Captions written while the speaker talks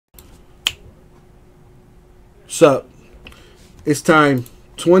So, it's time.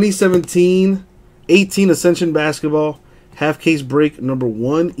 2017-18 Ascension Basketball. Half case break number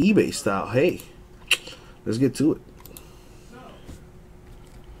 1 eBay style. Hey, let's get to it.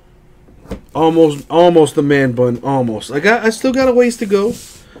 Almost the man bun. Almost. I still got a ways to go.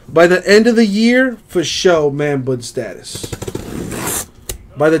 By the end of the year, for sure, man bun status.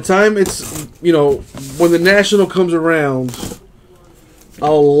 By the time it's, when the National comes around,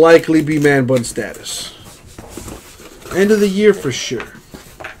 I'll likely be man bun status. End of the year for sure.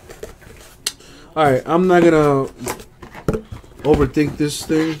 Alright, I'm not gonna overthink this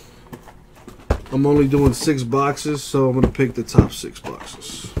thing. I'm only doing 6 boxes, so I'm gonna pick the top 6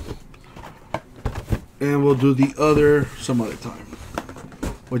 boxes. And we'll do the other some other time,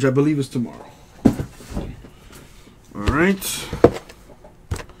 which I believe is tomorrow. Alright.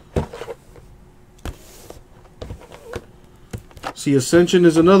 See, Ascension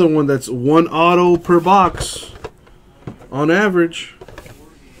is another one that's 1 auto per box on average.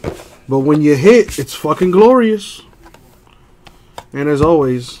 But when you hit, it's fucking glorious. And as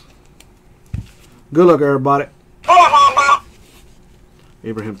always, good luck, everybody.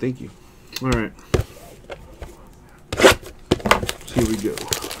 Abraham, thank you. Alright. Here we go.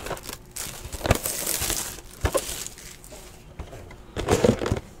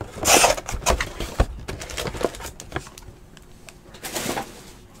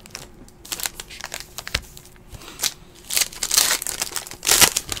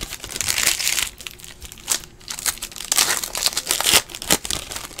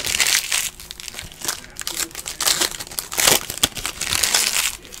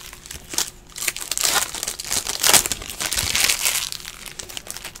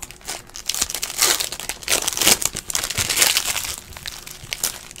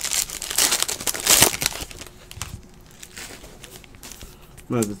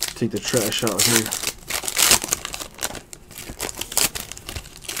 I'm going to have to take the trash out here.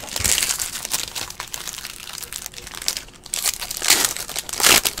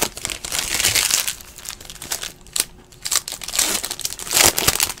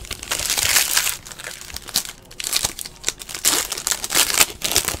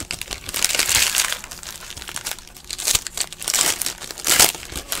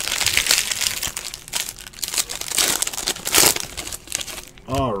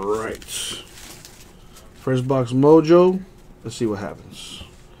 Alright. First box mojo. Let's see what happens.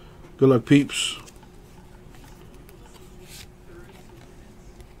 Good luck, peeps.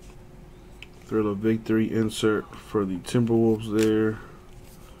 Thrill of victory insert for the Timberwolves there.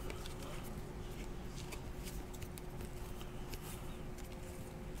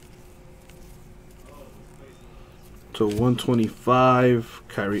 To 125,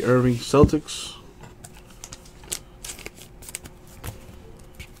 Kyrie Irving, Celtics.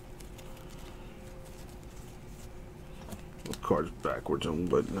 Cards backwards on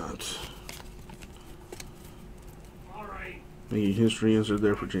whatnot. Making history insert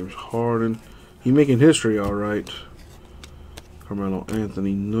there for James Harden. He making history, all right. Carmelo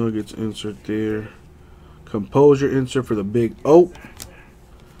Anthony Nuggets insert there. Composure insert for the Big O.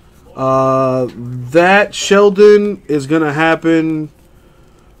 That Sheldon is gonna happen.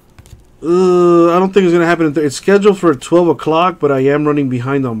 I don't think it's gonna happen. It's scheduled for 12 o'clock, but I am running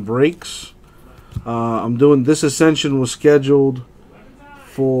behind on breaks. I'm doing this Ascension was scheduled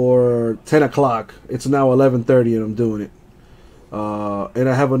for 10 o'clock. It's now 11:30 and I'm doing it. And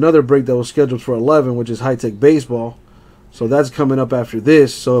I have another break that was scheduled for 11, which is high-tech baseball. So that's coming up after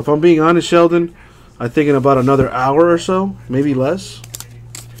this. So if I'm being honest, Sheldon, I think in about another hour or so, maybe less.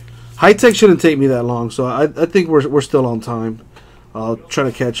 High-tech shouldn't take me that long, so I think we're still on time. I'll try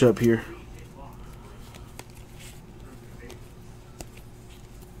to catch up here.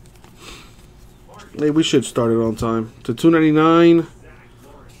 Hey, we should start it on time. To 299,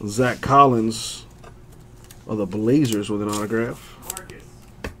 Zach Collins of the Blazers with an autograph.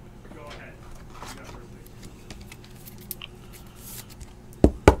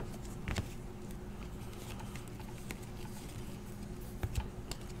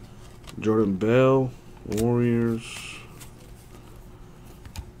 Jordan Bell, Warriors.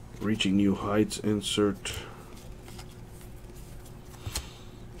 Reaching new heights insert.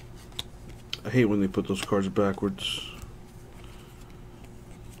 I hate when they put those cards backwards.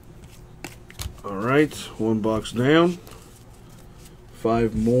 Alright, 1 box down.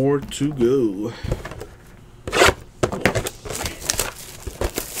 5 more to go.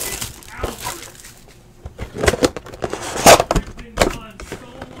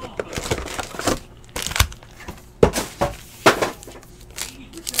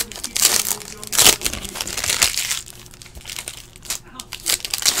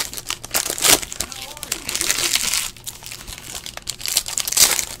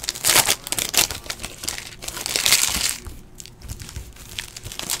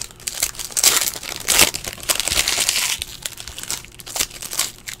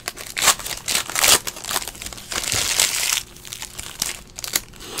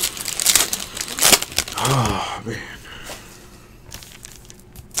 man.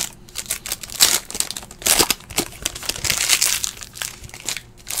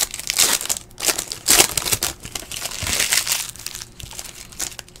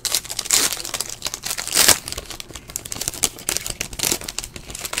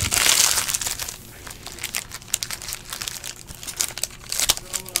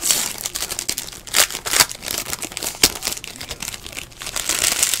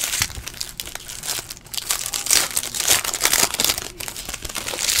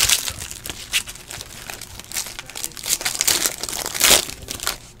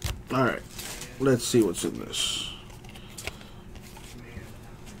 Alright, let's see what's in this.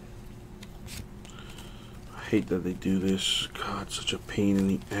 I hate that they do this. God, such a pain in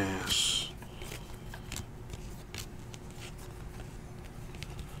the ass.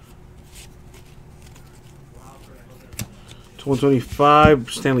 $125,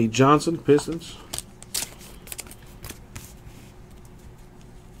 Stanley Johnson, Pistons.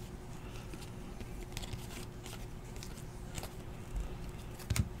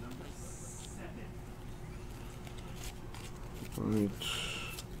 Right.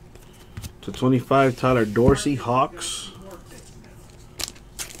 /25, Tyler Dorsey, Hawks.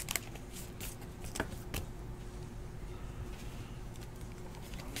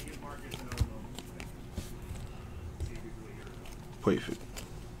 Perfect.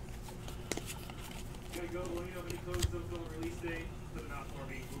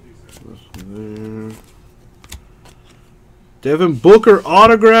 There. Devin Booker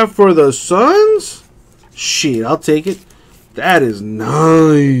autograph for the Suns? Shit, I'll take it. That is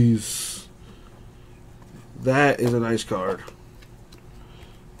nice. That is a nice card.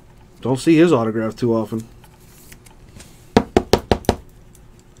 Don't see his autograph too often.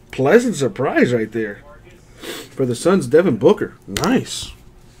 Pleasant surprise right there. For the Suns, Devin Booker. Nice.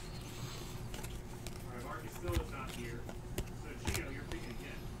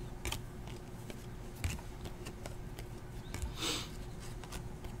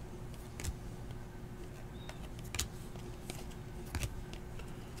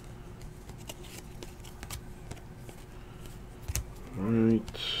 Right.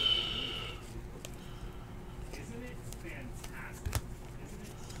 Isn't it fantastic? Isn't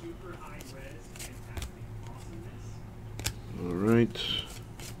it super high res, fantastic awesomeness? All right.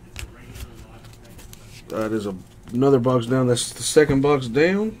 That is another box down. That's the second box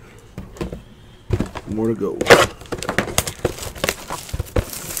down. More to go.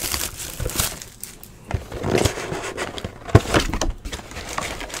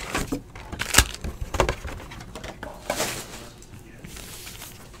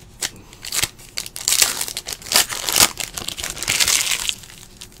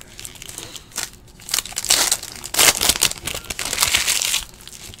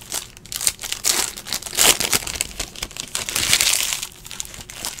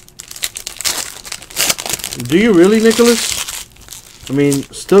 Do you really, Nicholas? I mean,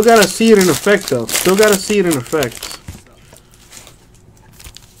 still gotta see it in effect, though. Still gotta see it in effect.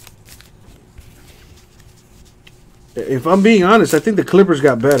 If I'm being honest, I think the Clippers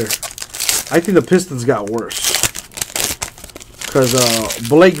got better. I think the Pistons got worse. Because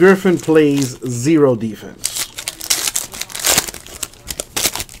Blake Griffin plays zero defense.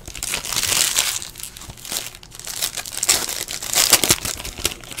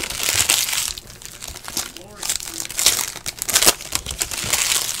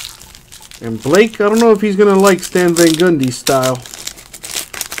 And Blake, I don't know if he's going to like Stan Van Gundy's style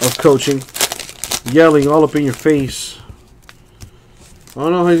of coaching. Yelling all up in your face. I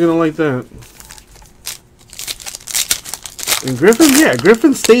don't know how he's going to like that. And Griffin, yeah,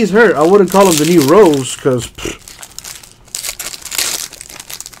 Griffin stays hurt. I wouldn't call him the new Rose because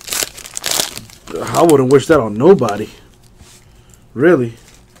I wouldn't wish that on nobody. Really.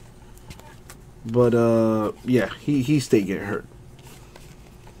 But, yeah, he stayed getting hurt.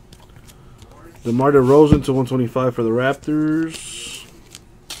 DeMar DeRozan to 125 for the Raptors.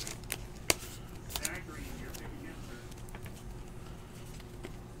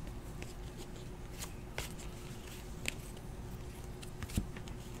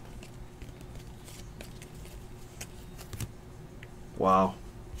 Wow.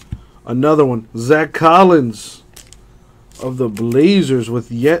 Another one. Zach Collins of the Blazers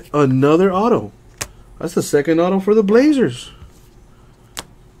with yet another auto. That's the second auto for the Blazers.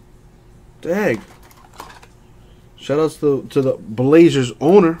 Dang. Shout-outs to the Blazers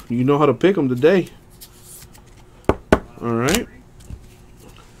owner. You know how to pick them today. All right.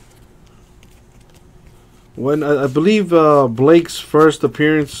 When I believe Blake's first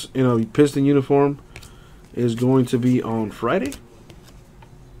appearance in a Piston uniform is going to be on Friday.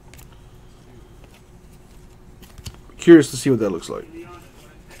 Curious to see what that looks like.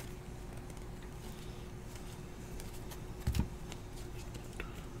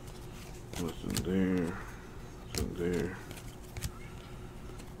 What's in there? What's in there?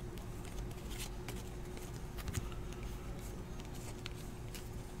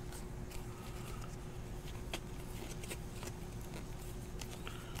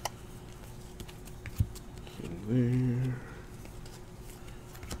 There.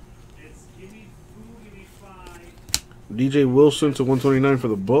 DJ Wilson to 129 for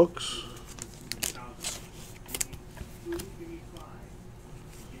the Bucks.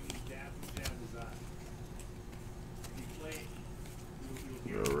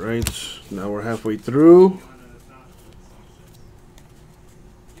 All right, now we're halfway through.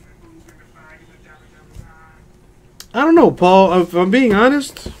 I don't know, Paul. If I'm being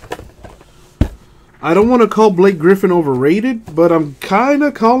honest, I don't want to call Blake Griffin overrated, but I'm kind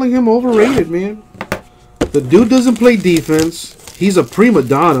of calling him overrated, man. The dude doesn't play defense. He's a prima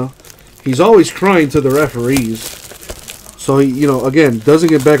donna. He's always crying to the referees. So, he, you know, again, doesn't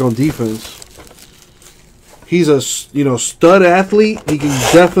get back on defense. He's a, you know, stud athlete. He can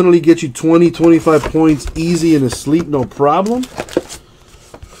definitely get you 20, 25 points easy in his sleep, no problem.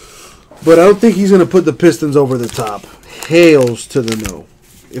 But I don't think he's going to put the Pistons over the top. Hails to the no.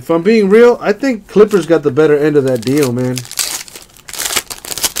 If I'm being real, I think Clippers got the better end of that deal, man.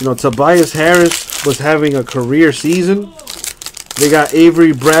 You know, Tobias Harris was having a career season. They got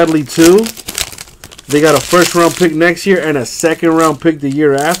Avery Bradley too. They got a first-round pick next year and a second-round pick the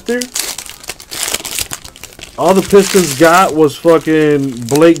year after. All the Pistons got was fucking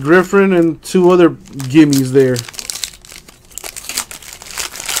Blake Griffin and two other gimmies there.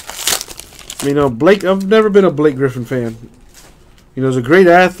 You know, Blake, I've never been a Blake Griffin fan. You know, he's a great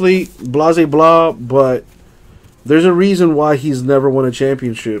athlete, blase blah, but there's a reason why he's never won a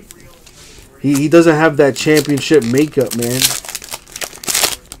championship. He doesn't have that championship makeup, man.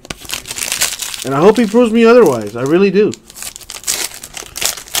 And I hope he proves me otherwise. I really do.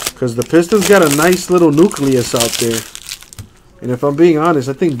 Because the Pistons got a nice little nucleus out there. And if I'm being honest,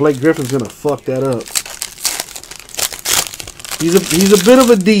 I think Blake Griffin's going to fuck that up. He's a bit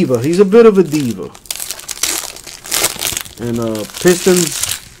of a diva. He's a bit of a diva. And Pistons,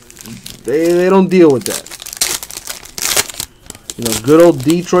 they don't deal with that. You know, good old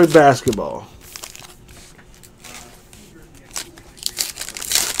Detroit basketball.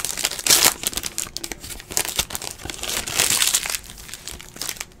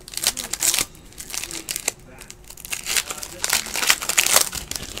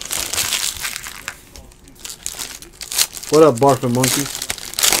 What up, barfing monkeys?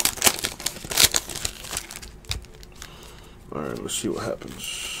 Alright, let's see what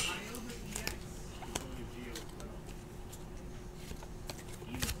happens.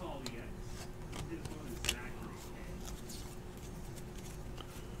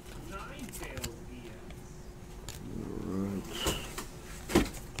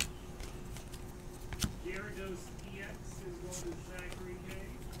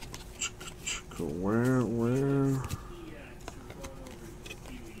 Where?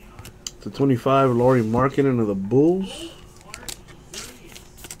 To 25, Lauri Markkanen of the Bulls.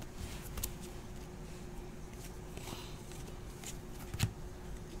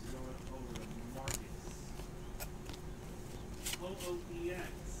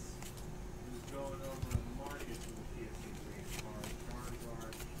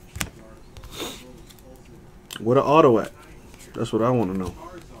 What an auto at? That's what I want to know.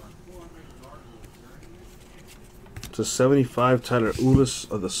 To 75, Tyler Ulis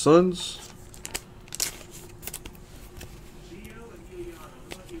of the Suns.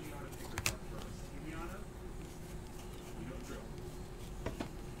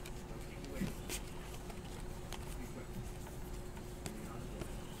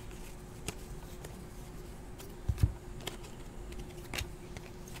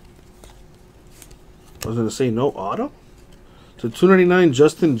 I was going to say no auto. To 299,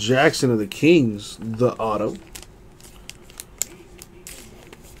 Justin Jackson of the Kings, the auto.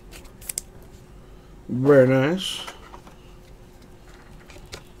 Very nice.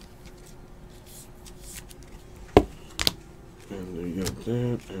 And we got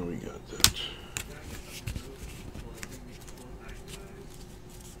that, and we got that.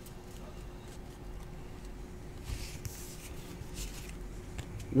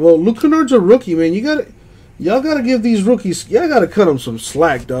 Well, Luke Kennard's a rookie, man. Y'all gotta give these rookies. Y'all gotta cut them some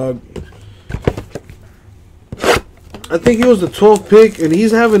slack, dog. I think he was the 12th pick, and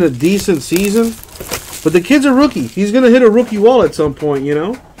he's having a decent season. But the kid's a rookie. He's going to hit a rookie wall at some point, you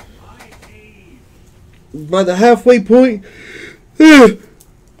know? By the halfway point.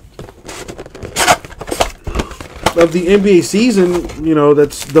 of the NBA season, you know,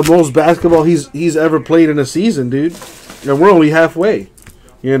 that's the most basketball he's ever played in a season, dude. And we're only halfway,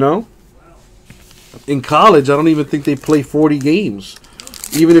 you know. In college, I don't even think they play 40 games,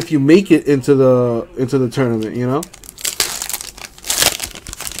 even if you make it into the tournament, you know.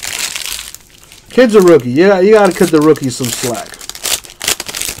 Kid's a rookie. Yeah, you gotta cut the rookies some slack.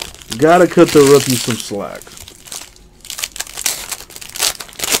 Gotta cut the rookies some slack.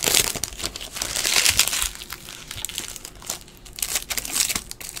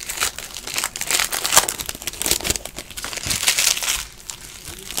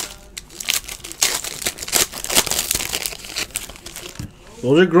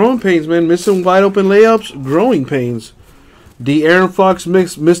 Those are growing pains, man. Missing wide open layups, growing pains. De'Aaron Fox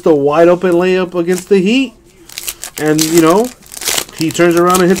missed a wide open layup against the Heat. And, you know, he turns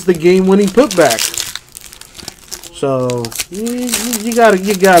around and hits the game-winning putback. So, you gotta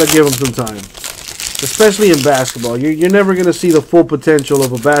give him some time. Especially in basketball. You're never going to see the full potential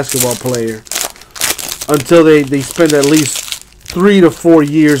of a basketball player until they spend at least 3 to 4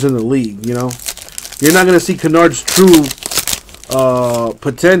 years in the league, you know. You're not going to see Kennard's true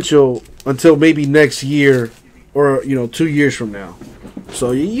potential until maybe next year or, you know, 2 years from now.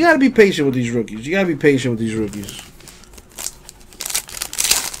 So you got to be patient with these rookies. You got to be patient with these rookies.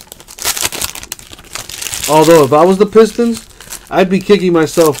 Although if I was the Pistons, I'd be kicking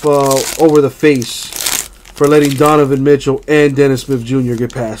myself over the face for letting Donovan Mitchell and Dennis Smith Jr.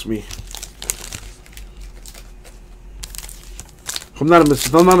 get past me. If I'm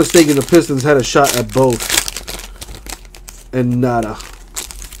not mistaken, the Pistons had a shot at both. And nada. I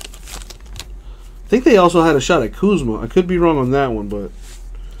think they also had a shot at Kuzma. I could be wrong on that one, but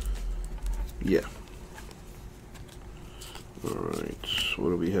yeah. Alright, what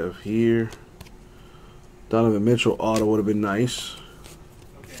do we have here? Donovan Mitchell auto would have been nice.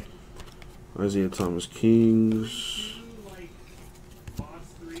 Isaiah Thomas Kings.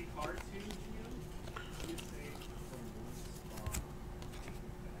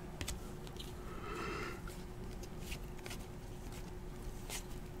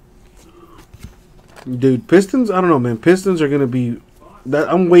 Dude, Pistons, I don't know, man. Pistons are going to be...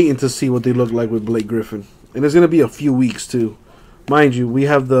 I'm waiting to see what they look like with Blake Griffin. And it's going to be a few weeks, too. Mind you, we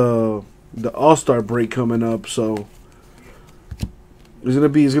have the All-Star break coming up, so... It's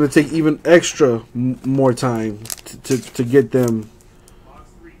going to take even extra more time to get them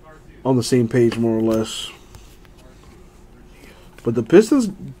on the same page, more or less. But the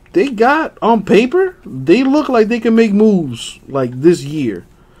Pistons, they got, on paper, they look like they can make moves, like, this year.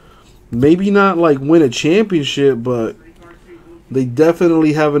 Maybe not like win a championship, but they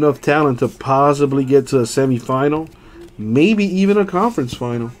definitely have enough talent to possibly get to a semifinal, maybe even a conference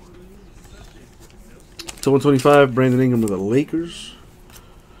final. To 125, Brandon Ingram with the Lakers.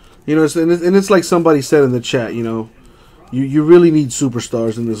 You know, it's like somebody said in the chat, you know, you really need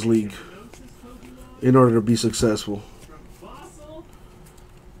superstars in this league in order to be successful.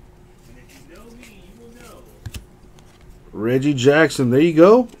 Reggie Jackson, there you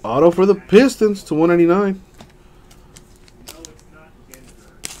go. Auto for the Pistons to 199.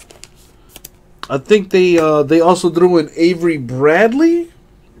 I think they also threw in Avery Bradley,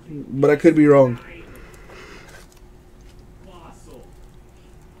 but I could be wrong.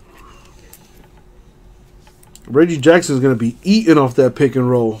 Reggie Jackson is going to be eating off that pick and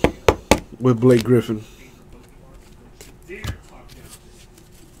roll with Blake Griffin.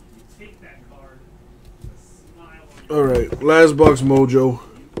 All right, last box mojo,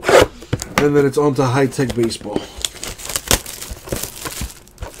 and then it's on to high-tech baseball.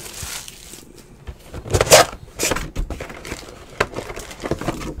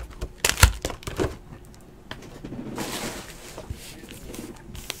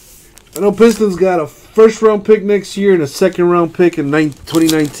 I know Pistons got a first-round pick next year and a second-round pick in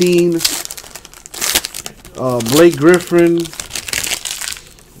 2019. Blake Griffin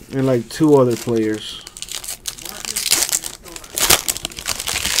and like 2 other players.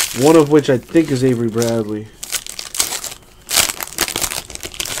 One of which I think is Avery Bradley.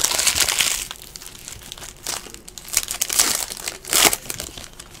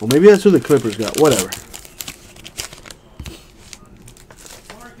 Well, maybe that's who the Clippers got. Whatever.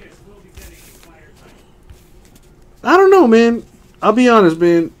 I don't know, man. I'll be honest,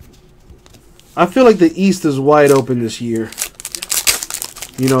 man. I feel like the East is wide open this year.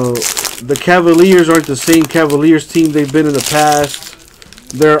 You know, the Cavaliers aren't the same Cavaliers team they've been in the past.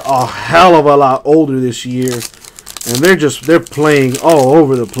 They're a hell of a lot older this year, and they're playing all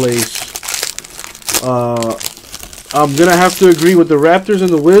over the place. I'm gonna have to agree with the Raptors and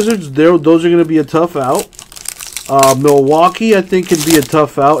the Wizards. Those are gonna be a tough out. Milwaukee, I think, can be a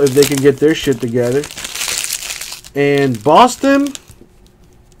tough out if they can get their shit together. And Boston,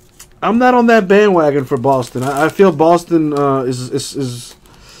 I'm not on that bandwagon for Boston. I feel Boston is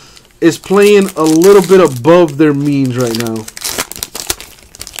playing a little bit above their means right now.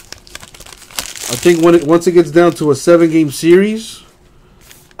 I think once it gets down to a 7-game series,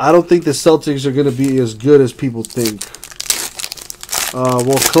 I don't think the Celtics are going to be as good as people think.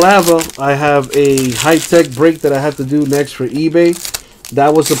 Well, Clava, I have a high-tech break that I have to do next for eBay.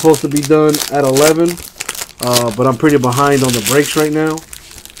 That was supposed to be done at 11, but I'm pretty behind on the breaks right now.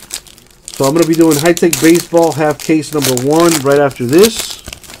 So I'm going to be doing high-tech baseball, half case number 1 right after this.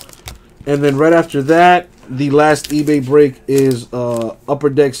 And then right after that, the last eBay break is Upper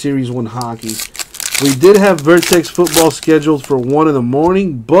Deck Series 1 hockey. We did have Vertex football scheduled for 1 in the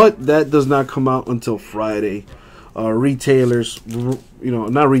morning, but that does not come out until Friday. Retailers,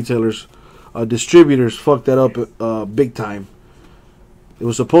 not retailers, distributors fucked that up big time. It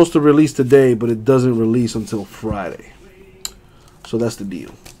was supposed to release today, but it doesn't release until Friday. So that's the deal.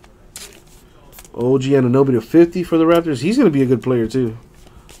 OG Anunoby to 50 for the Raptors. He's going to be a good player too.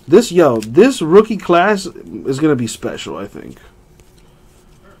 This rookie class is going to be special, I think.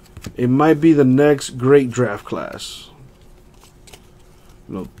 It might be the next great draft class.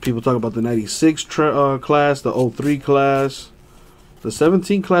 People talk about the 96 class, the 03 class. The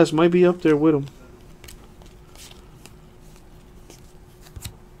 17 class might be up there with them.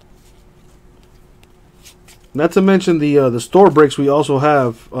 Not to mention the store breaks we also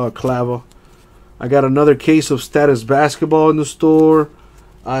have, Clava. I got another case of Status Basketball in the store.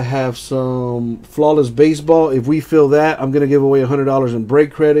 I have some Flawless Baseball. If we fill that, I'm going to give away $100 in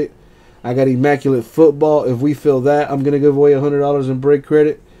break credit. I got Immaculate Football. If we fill that, I'm going to give away $100 in break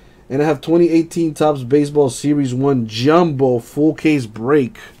credit. And I have 2018 Topps Baseball Series 1 Jumbo Full Case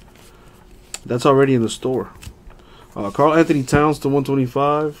Break. That's already in the store. Karl Anthony Towns to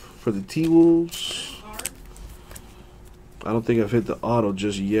 125 for the T-Wolves. I don't think I've hit the auto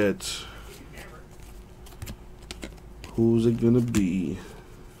just yet. Who's it going to be?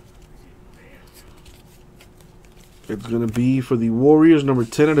 It's going to be for the Warriors, number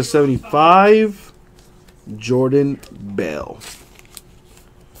 10 out of 75, Jordan Bell.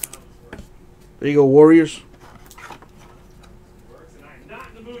 There you go, Warriors.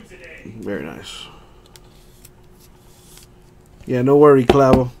 Very nice. Yeah, no worry,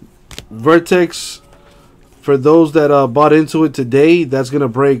 Clavo. Vertex, for those that bought into it today, that's going to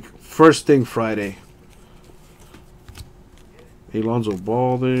break first thing Friday. Alonzo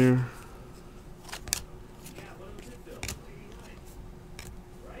Ball there.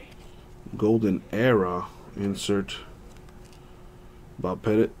 Golden Era insert. Bob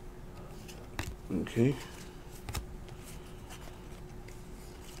Pettit. Okay.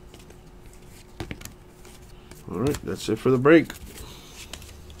 Alright, that's it for the break.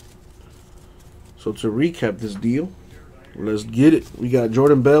 So to recap this deal, let's get it. We got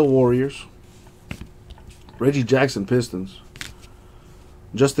Jordan Bell, Warriors. Reggie Jackson, Pistons.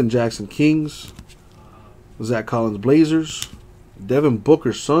 Justin Jackson, Kings. Zach Collins, Blazers. Devin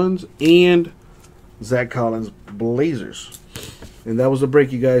Booker, Suns. And Zach Collins, Blazers. And that was the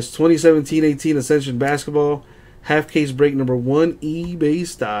break, you guys. 2017-18 Ascension Basketball. Half case break number 1, eBay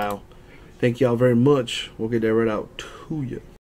style. Thank y'all very much. We'll get that right out to you.